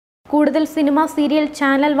കൂടുതൽ cinema, serial,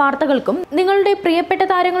 channel വാർത്തകൾക്കും നിങ്ങളുടെ പ്രിയപ്പെട്ട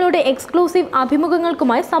താരങ്ങളുടെ എക്സ്ക്ലൂസീവ്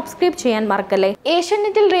അഭിമുഖങ്ങൾക്കുമായി സബ്സ്ക്രൈബ് ചെയ്യാൻ മറക്കല്ലേ.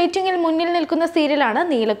 ഏഷ്യാനെറ്റിൽ റേറ്റിംഗിൽ മുന്നിൽ നിൽക്കുന്ന സീരിയലാണ്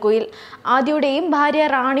നീലക്കുയിൽ. ആദിയുടെയും ഭാര്യ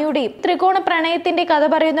റാണിയുടെയും ത്രികോണ പ്രണയത്തിന്റെ കഥ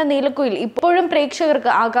പറയുന്ന നീലക്കുയിൽ ഇപ്പോഴും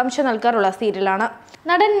പ്രേക്ഷകർക്ക് ആകാംക്ഷ നൽകാറുള്ള സീരിയലാണ്.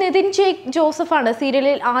 നടൻ നിതിൻ ജോസഫാണ്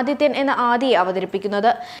സീരിയലിൽ ആദിത്യൻ എന്ന ആദിയെ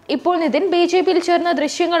അവതരിപ്പിക്കുന്നത്. ഇപ്പോൾ നിതിൻ BJPയിൽ ചേർന്ന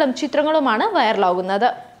ദൃശ്യങ്ങളും ചിത്രങ്ങളുമാണ് വൈറലാകുന്നത്.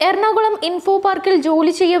 എറണാകുളം ഇൻഫോ പാർക്കിൽ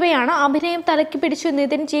ജോലി ചെയ്യവെയാണ് അഭിനയം തലയ്ക്ക് പിടിച്ച്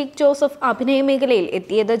നിതിൻ ജോസഫ് അഭിനയ മേഖലയിൽ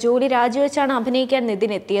എത്തിയത്. ജോലി രാജിവെച്ചാണ് അഭിനയിക്കാൻ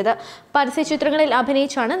നിതിൻ എത്തിയത്. പരസ്യ ചിത്രങ്ങളിൽ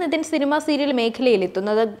അഭിനയിച്ചാണ് നിതിൻ സിനിമ, സീരിയൽ മേഖലയിൽ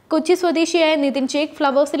എത്തുന്നത്. കൊച്ചി സ്വദേശിയായ നിതിൻ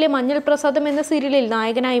ഫ്ലവേഴ്സിലെ മഞ്ഞൾ പ്രസാദം എന്ന സീരിയലിൽ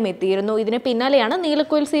നായകനായും എത്തിയിരുന്നു. ഇതിന് പിന്നാലെയാണ്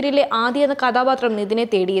നീലക്കുയിൽ സീരിയലിലെ ആദി എന്ന കഥാപാത്രം നിതിനെ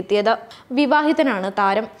തേടിയെത്തിയത്. വിവാഹിതനാണ്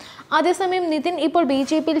താരം. അതേസമയം നിതിൻ ഇപ്പോൾ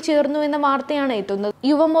BJPയിൽ ചേർന്നു എന്ന വാർത്തയാണ് എത്തുന്നത്.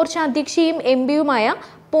 യുവമോർച്ച അധ്യക്ഷയും MPയുമായ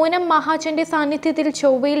പൂനം മഹാജന്റെ സാന്നിധ്യത്തിൽ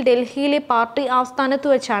ചൊവ്വയിൽ ഡൽഹിയിലെ പാർട്ടി ആസ്ഥാനത്ത്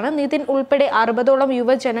വെച്ചാണ് നിതിൻ ഉൾപ്പെടെ 60ഓളം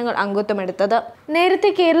യുവജനങ്ങൾ അംഗത്വമെടുത്തത്.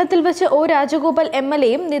 നേരത്തെ കേരളത്തിൽ വെച്ച് O രാജഗോപാൽ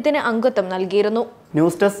MLAയും നിതിന് അംഗത്വം നൽകിയിരുന്നു.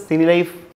 News desk Sini life.